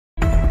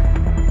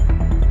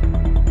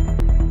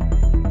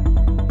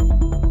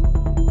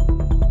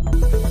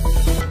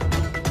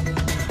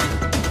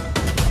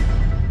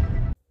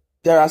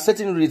there are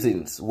certain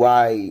reasons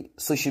why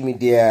social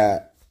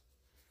media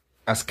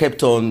has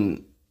kept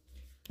on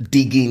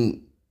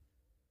digging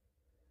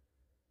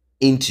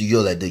into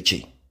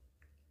Edochie.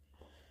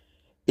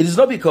 It is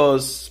not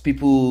because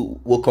people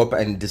woke up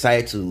and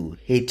decided to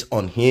hate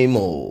on him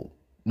or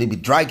maybe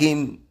drag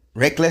him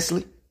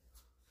recklessly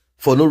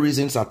for no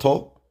reasons at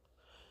all.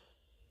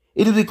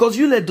 It is because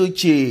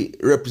Edochie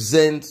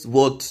represents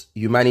what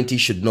humanity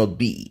should not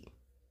be.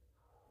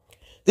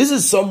 This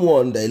is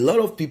someone that a lot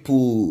of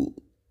people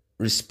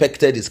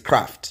respected his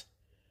craft.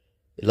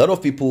 A lot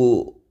of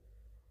people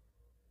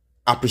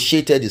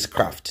appreciated his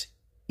craft.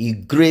 He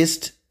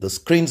graced the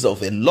screens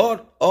of a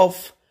lot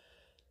of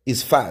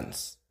his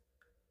fans,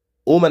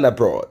 home and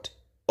abroad,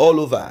 all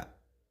over,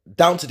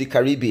 down to the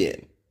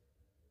Caribbean.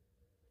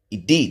 He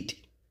did.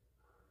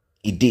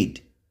 He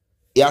did.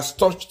 He has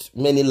touched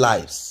many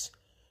lives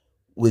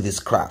with his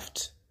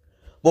craft.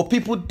 But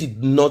people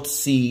did not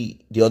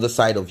see the other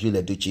side of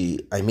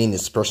Edochie, I mean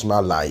his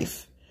personal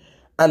life.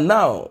 And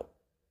now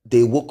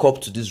they woke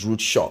up to this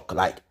rude shock.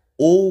 Like,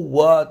 oh,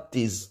 what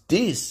is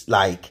this?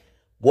 Like,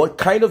 what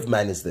kind of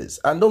man is this?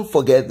 And don't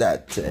forget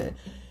that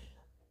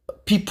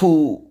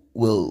people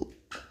will,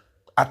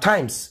 at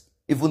times,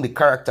 even the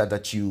character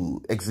that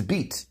you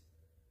exhibit,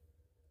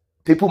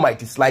 people might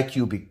dislike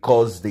you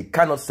because they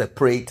cannot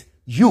separate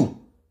you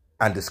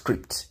and the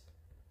script,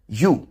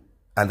 you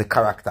and the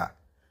character.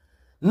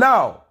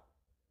 Now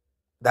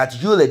that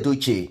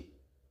Edochie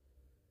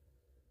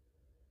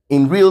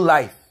in real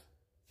life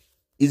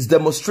is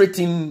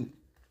demonstrating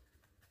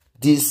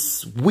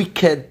this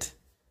wickedness,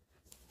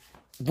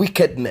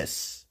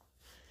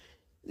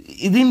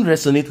 it didn't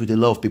resonate with a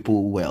lot of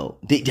people well.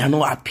 They are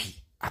not happy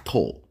at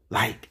all.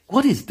 Like,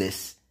 what is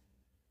this?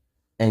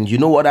 And you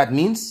know what that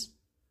means?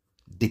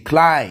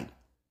 Decline.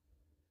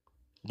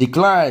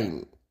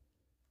 Decline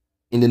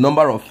in the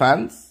number of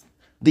fans.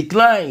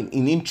 Decline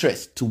in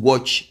interest to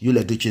watch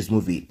Edochie's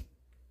movie.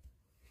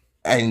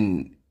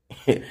 And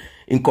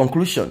in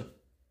conclusion,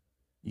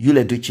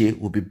 Edochie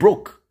will be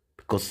broke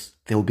because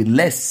there will be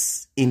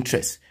less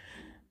interest.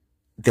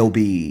 There will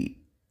be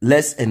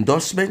less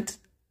endorsement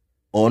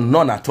or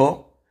none at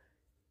all.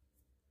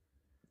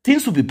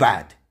 Things will be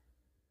bad.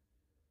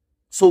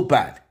 So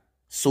bad.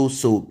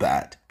 So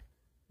bad.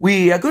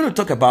 We are going to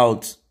talk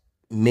about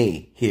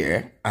May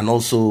here and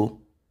also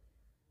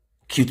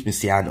Cute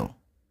Messiano.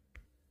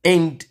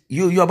 And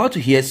you're about to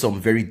hear some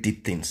very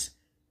deep things.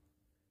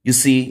 You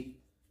see,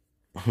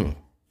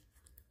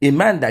 a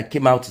man that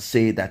came out to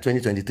say that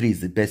 2023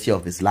 is the best year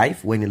of his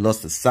life when he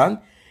lost his son.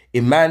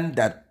 A man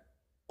that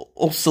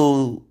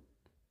also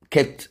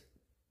kept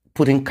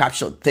putting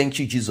caption, "Thank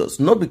you, Jesus."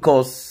 Not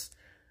because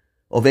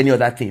of any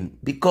other thing.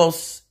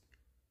 Because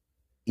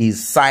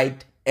his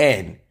side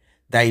end,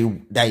 that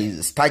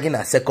is tagging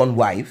a second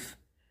wife,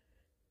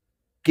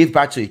 gave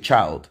birth to a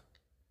child,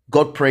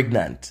 got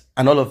pregnant,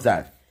 and all of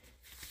that.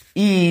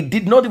 He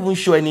did not even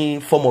show any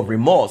form of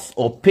remorse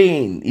or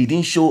pain. He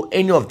didn't show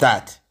any of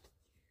that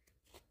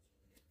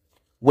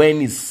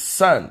when his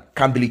son,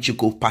 Kambili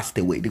Chuko, passed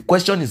away. The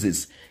question is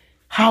this: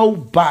 how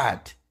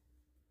bad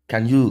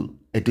can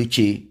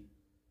Edochie,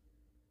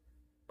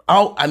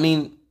 how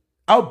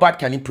bad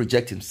can he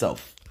project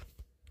himself?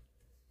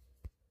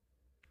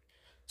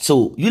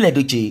 So,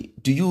 Edochie,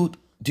 do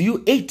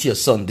you hate your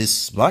son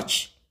this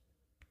much?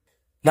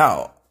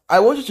 Now, I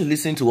want you to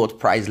listen to what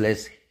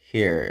Priceless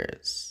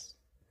hears.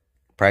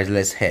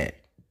 Priceless Hair.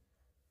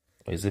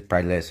 Or is it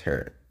Priceless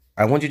Hair?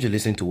 I want you to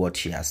listen to what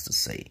she has to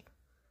say.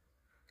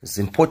 It's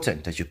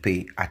important that you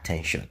pay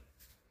attention.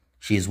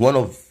 She is one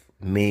of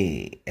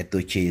May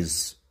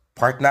Edochie's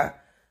partner,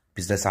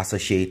 business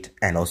associate,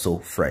 and also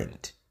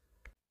friend.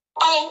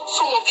 How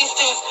some of these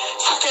things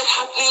started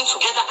happening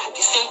together at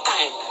the same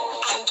time.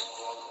 And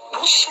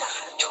when she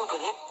had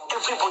children,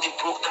 everybody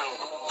broke down.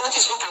 That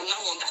is what I'm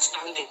now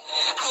understanding.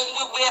 And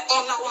we were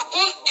on our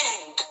own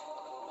end,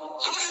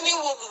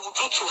 planning what we would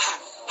do to her.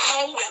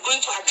 How we are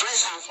going to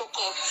address her for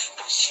God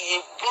that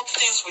she brought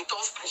things with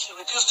us and she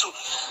refused to.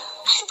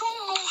 I don't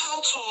know how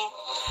to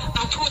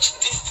approach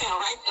this thing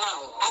right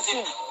now. As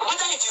in,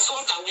 whether it is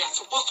what that we are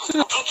supposed to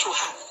do to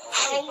her.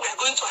 How we are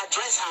going to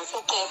address her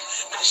for God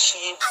that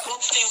she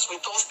brought things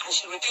with us and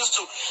she refused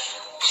to.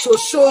 I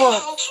don't know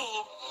how to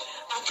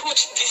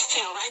approach this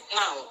thing right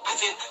now.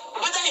 As in,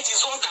 whether it is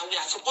all that we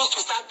are supposed to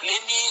start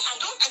blaming. I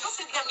don't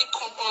think let me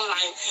come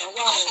online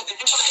because of the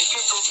people I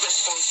give those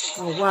responses.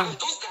 Oh, wow. And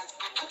those that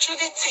are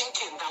actually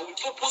thinking that we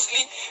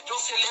purposely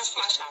don't say let's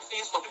flash our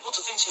face for people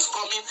to think she's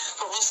coming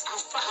for us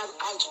after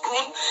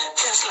outgrown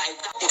things like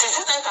that. It is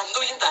that I'm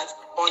knowing that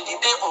on the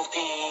day of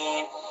the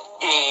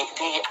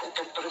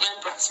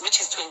remembrance,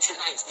 which is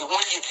 29th, the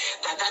one year,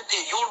 that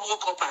day you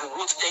woke up and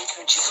wrote "Thank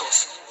you,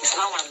 Jesus." It's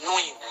now I'm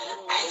knowing.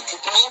 I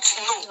did not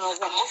know.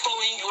 I'm not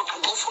following you.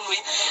 I'm not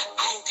following.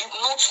 I did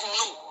not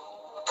know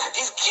that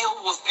this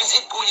girl was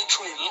busy going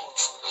through a lot.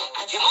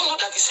 I did not know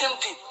that the same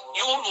day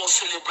you was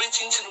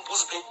celebrating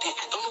Tinubu's birthday.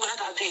 I don't know whether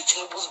that day is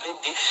Tinubu's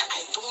birthday.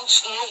 I don't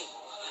know.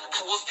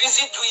 I was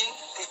busy doing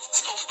the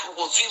stuff I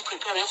was doing,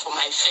 preparing for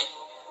my fair.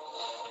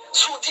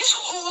 So this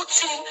whole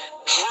thing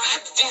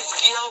dragged this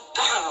girl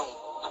down.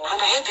 And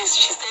I heard this,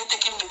 she started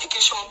taking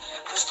medication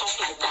and stuff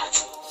like that.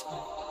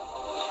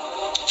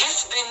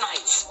 Yesterday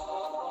night,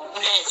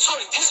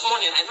 this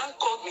morning, I now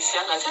called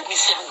Missiano. I said,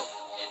 Missiano,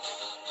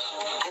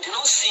 I did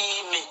not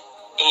see me.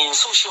 And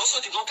so she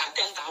also did not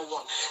attend that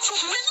one. So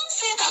we may not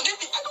say that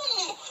maybe, I don't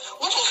know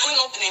what was going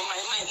on in my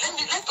mind. Let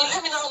me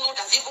now know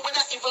that even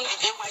whether even the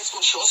AY's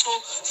one, she also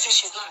says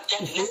she's not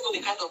attending. Let's know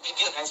the kind of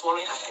video that is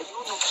worrying her. I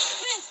don't know.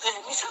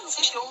 Miss Anna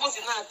says she almost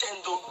did not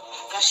attend though.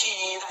 That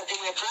they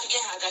were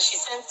dragging her, that she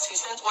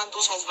sent one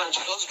those husbands,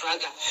 she just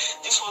drag her.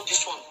 This one.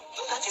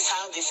 So that is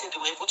how they say they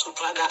were able to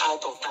drag her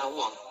out of that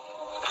one.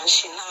 And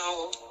she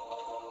now,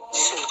 she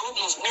said, God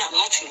knows me, I'm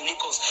not in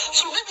Lagos.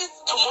 So maybe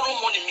tomorrow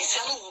morning,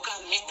 Missiano will go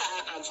and meet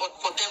her and for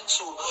them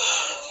to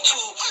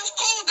I've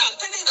called her, I'm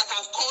telling you that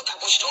I've called her,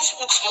 but she just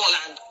spoke small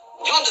and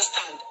you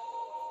understand?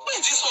 Why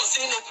is this one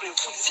saying April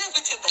Fool? Is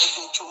everything that is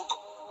a joke?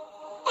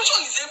 Which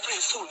one is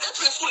April Fool?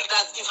 April Fool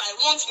that if I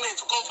want men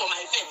to come for my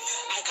event,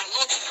 I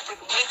cannot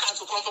break her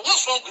to come for.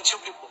 What's wrong with you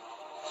people?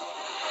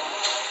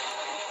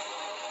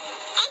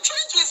 I'm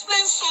trying to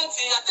explain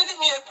something. You're telling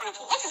me April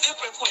Fool. What is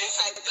April Fool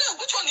inside?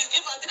 Which one is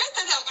different? Did I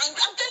tell you I'm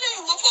telling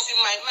you what was in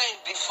my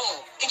mind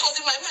before? It was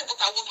in my mind, but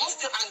I was not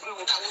still angry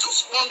with her. I was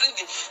just wondering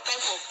the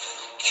type of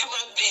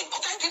human being.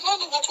 But I did not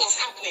know what was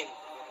happening.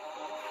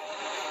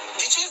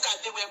 The things that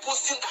they were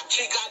posting that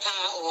triggered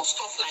her or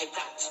stuff like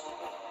that.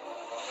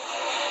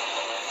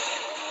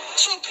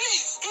 So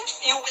please,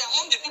 if you were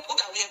among the people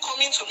that were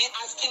coming to me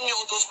asking me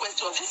all those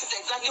questions, this is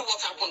exactly what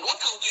happened. What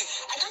I'll do,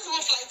 I can't even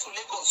fly to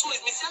Lagos. So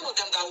it's Miss of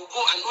them that will go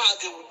and know how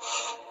they will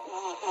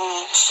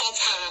sort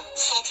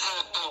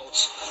her out.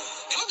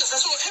 You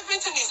understand? So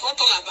everything is not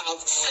all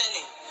about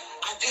selling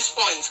at this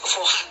point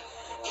for her.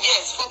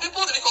 Yes, for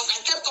people, because I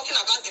kept talking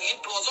about the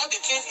lip gloss, all the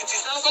things it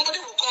is now, somebody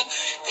will come.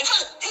 In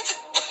fact,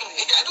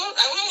 I don't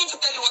want to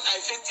tell you what I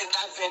faced in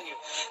that venue.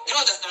 Do you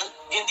understand?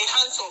 In the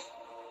hands of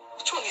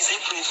which one is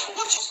April Fool?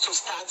 What is to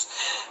start?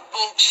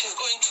 But she's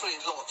going through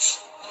a lot.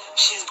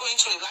 She's going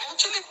through a lot. I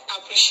actually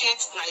appreciate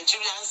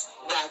Nigerians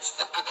that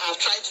have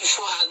tried to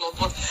show her love,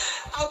 but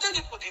I'll tell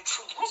you the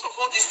truth. Most of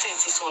all these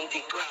things is on the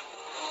ground.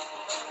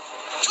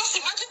 Just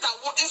imagine that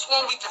this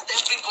 1 week that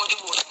everybody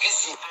was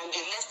busy and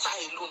they left her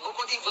alone.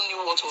 Nobody even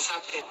knew what was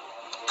happening.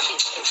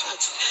 In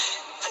fact,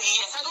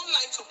 yes, I don't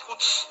like to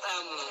put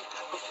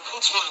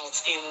mouth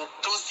in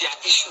those their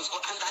issues,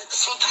 but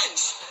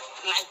sometimes,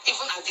 like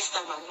even at this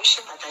time, I'm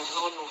wishing that I did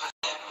not know her.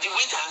 The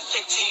way they are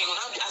affecting you,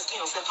 now be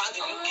asking yourself, how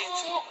did you get?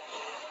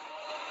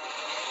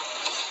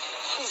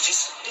 Who is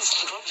this? Please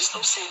drop this.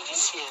 Stop saying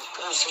this here.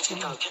 Go and sort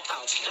it out. Get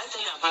out. Did I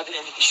tell you I'm having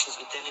any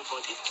issues with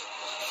anybody?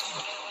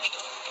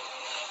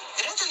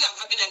 Did I tell you I'm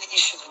having any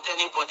issues with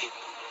anybody?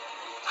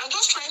 I'm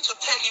just trying to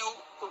tell you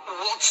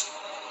what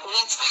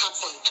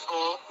happened,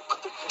 or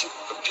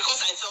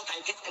because I felt I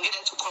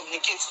needed to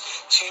communicate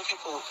to you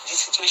people the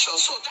situation.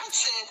 So that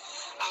said,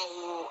 I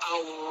will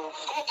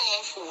go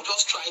off. We'll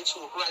just try to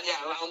rally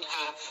around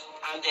her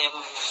and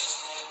whatever.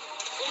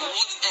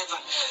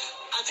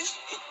 At this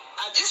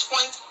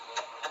point,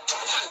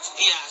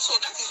 yeah. So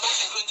that is what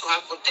is going to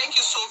happen. Thank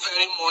you so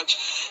very much.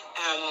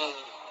 And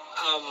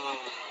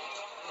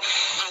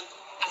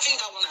I think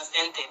that one has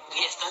ended.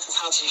 Yes, that is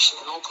how she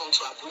will not come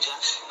to Abuja.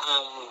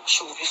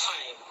 She will be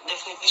fine.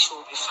 Definitely she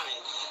will be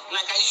fine.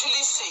 Like I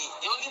usually say,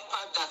 the only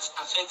part that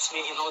affects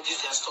me in all this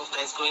stuff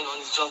that is going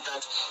on is just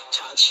that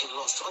child she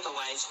lost.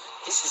 Otherwise,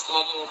 this is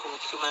normal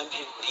human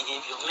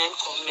behavior. Men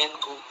come, men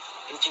go.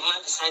 If the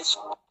man decides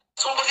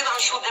somebody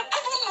that show them, I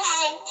don't know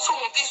how some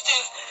of these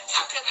things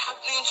started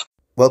happening.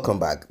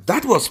 Welcome back.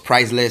 That was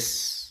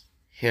priceless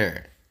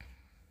here.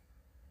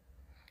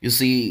 You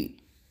see,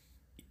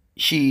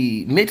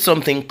 she made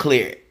something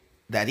clear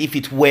that if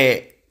it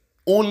were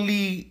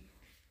only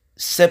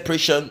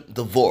separation,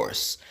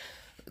 divorce,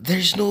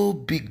 there's no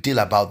big deal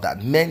about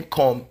that. Men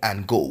come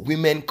and go.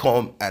 Women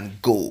come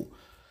and go.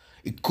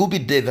 It could be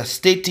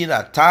devastating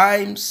at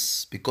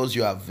times because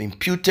you have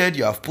imputed,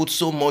 you have put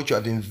so much, you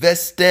have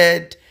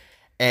invested,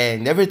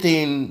 and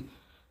everything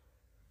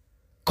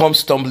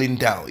comes tumbling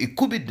down. It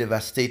could be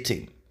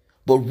devastating.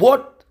 But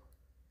what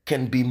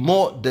can be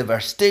more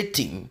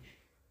devastating?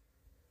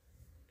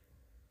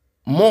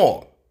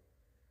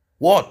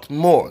 What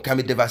more can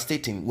be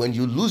devastating when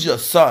you lose your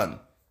son,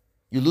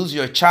 you lose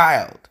your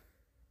child,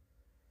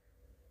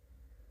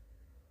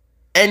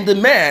 and the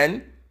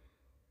man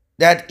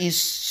that is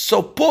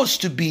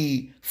supposed to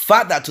be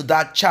father to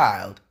that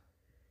child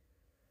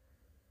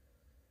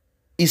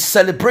is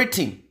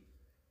celebrating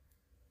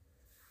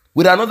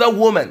with another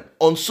woman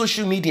on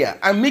social media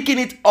and making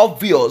it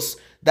obvious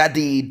that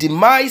the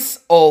demise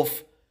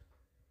of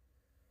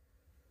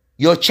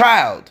your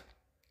child,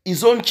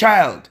 his own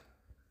child,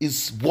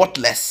 is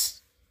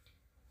worthless.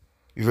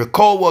 You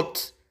recall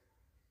what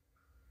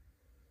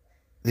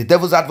the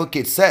devil's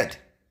advocate said,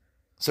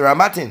 Sarah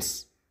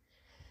Martins,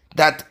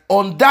 that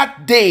on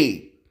that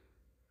day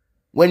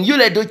when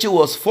Edochie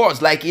was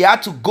forced, like he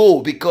had to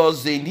go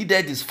because they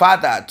needed his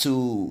father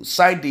to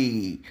sign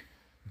the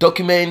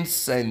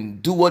documents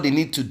and do what they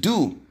need to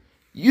do,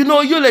 You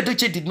know, Yul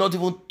Edochie did not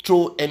even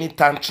throw any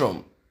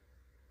tantrum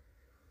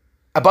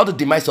about the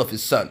demise of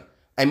his son.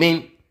 I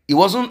mean, he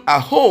wasn't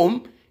at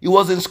home, he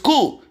was in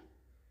school,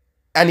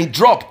 and he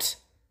dropped.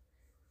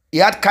 He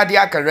had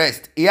cardiac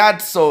arrest. He had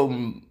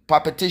some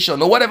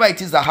palpitation or whatever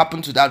it is that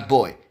happened to that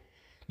boy.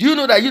 Do you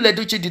know that Yul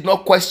Edochie did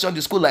not question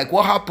the school like,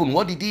 what happened?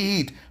 What did he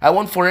eat? I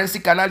want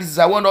forensic analysis.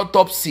 I want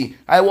autopsy.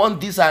 I want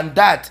this and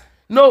that.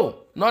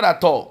 No, not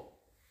at all.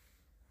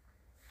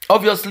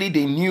 Obviously,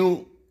 they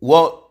knew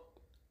what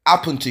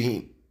happened to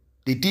him.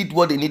 They did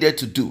what they needed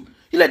to do.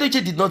 Yul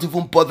Edochie did not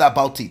even bother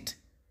about it.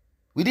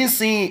 We didn't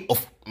see,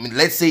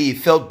 let's say he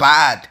felt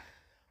bad.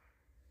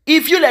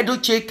 If Yul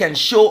Edochie can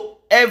show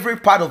every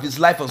part of his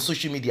life on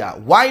social media,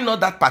 why not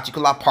that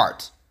particular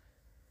part?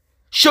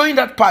 Showing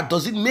that part,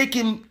 does it make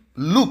him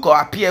look or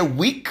appear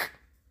weak?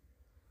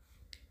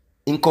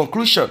 In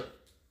conclusion,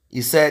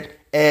 he said,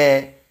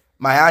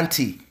 my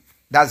auntie,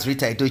 that's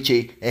Rita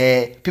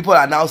Edochie, people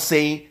are now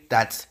saying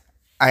that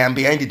I am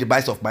behind the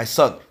demise of my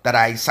son, that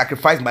I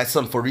sacrificed my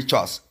son for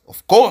rituals.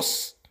 Of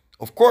course.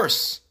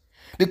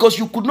 Because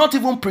you could not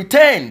even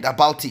pretend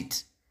about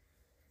it.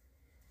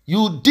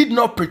 You did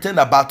not pretend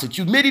about it.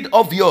 You made it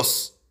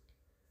obvious.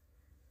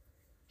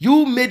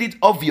 You made it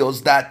obvious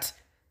that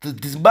the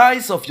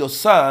demise of your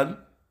son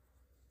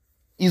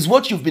is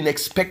what you've been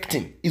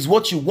expecting, is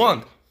what you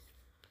want.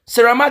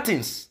 Sarah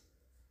Martins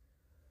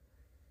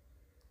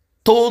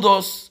told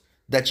us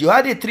that you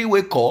had a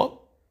three-way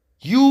call.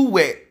 You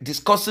were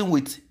discussing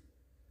with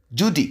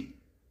Judy.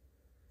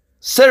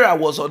 Sarah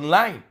was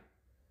online.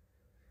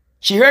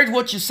 She heard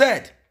what you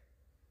said.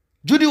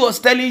 Judy was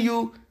telling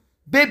you,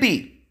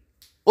 baby,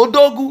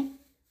 Odogu,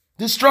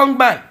 the strong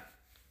man,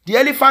 the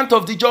elephant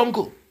of the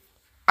jungle,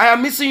 I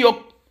am missing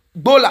your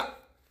bola.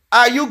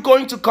 Are you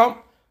going to come?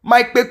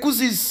 My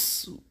Pekus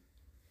is...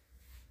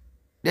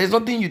 There's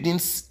nothing you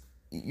didn't...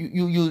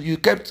 You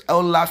kept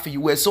on laughing.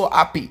 You were so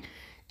happy.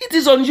 It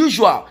is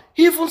unusual.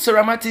 Even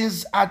Sarah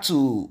Martins had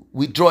to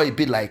withdraw a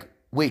bit like,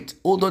 wait,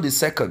 hold on a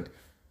second.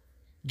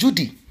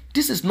 Judy,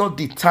 this is not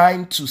the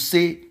time to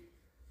say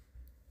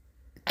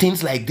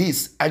things like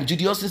this. And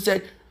Judy also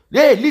said,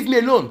 hey, leave me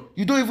alone.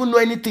 You don't even know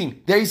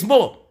anything. There is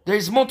more. There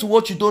is more to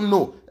what you don't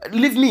know.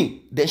 Leave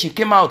me. Then she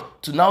came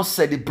out to now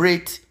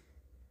celebrate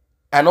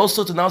and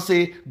also to now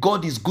say,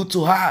 God is good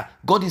to her.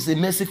 God is a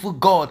merciful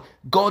God.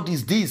 God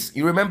is this.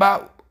 You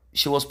remember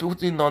she was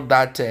putting on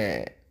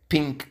that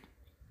pink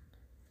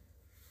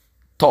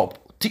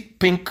top,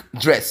 pink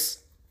dress.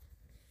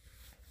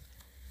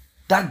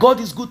 That God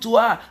is good to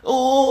her.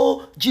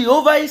 Oh,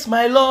 Jehovah is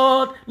my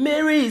Lord.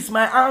 Mary is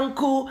my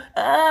uncle.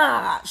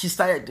 She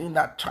started doing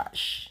that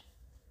trash.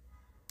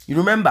 You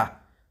remember?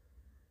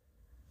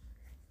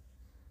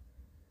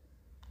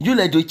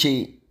 Yul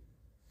Edochie.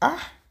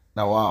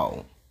 Now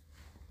wow.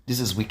 This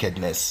is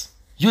wickedness.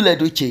 Yul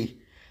Edochie.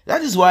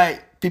 That is why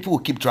people will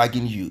keep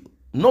dragging you.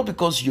 Not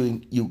because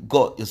you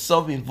got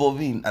yourself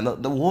involved in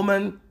another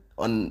woman.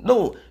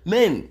 No,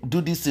 men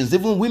do these things.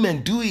 Even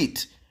women do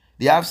it.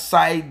 They have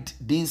side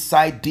dish,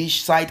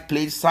 side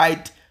plate,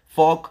 side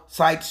fork,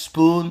 side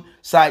spoon,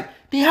 side.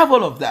 They have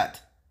all of that.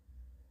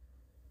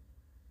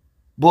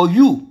 But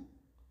you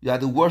are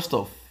the worst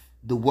of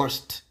the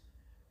worst.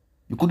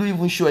 You couldn't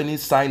even show any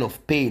sign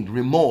of pain,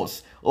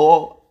 remorse.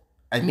 Or,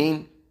 I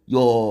mean,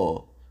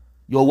 your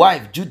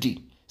wife,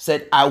 Judy,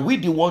 said, are we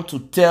the one to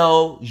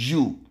tell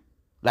you?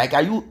 Like,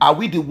 are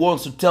we the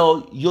ones to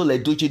tell Yul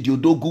Edochie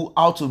Diodogu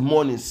how to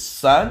mourn his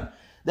son?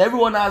 That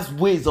everyone has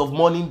ways of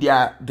mourning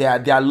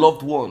their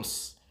loved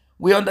ones.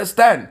 We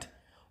understand.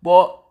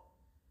 But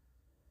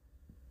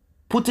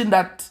putting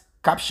that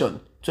caption,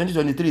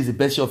 2023 is the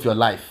best year of your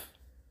life.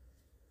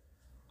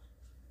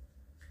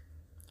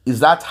 Is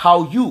that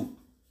how you,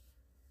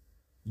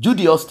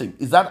 Judy Austin,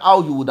 is that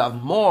how you would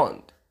have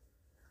mourned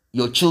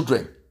your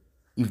children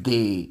if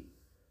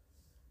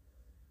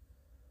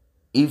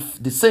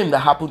the same that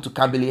happened to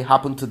Kpai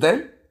happened to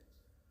them?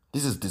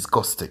 This is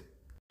disgusting.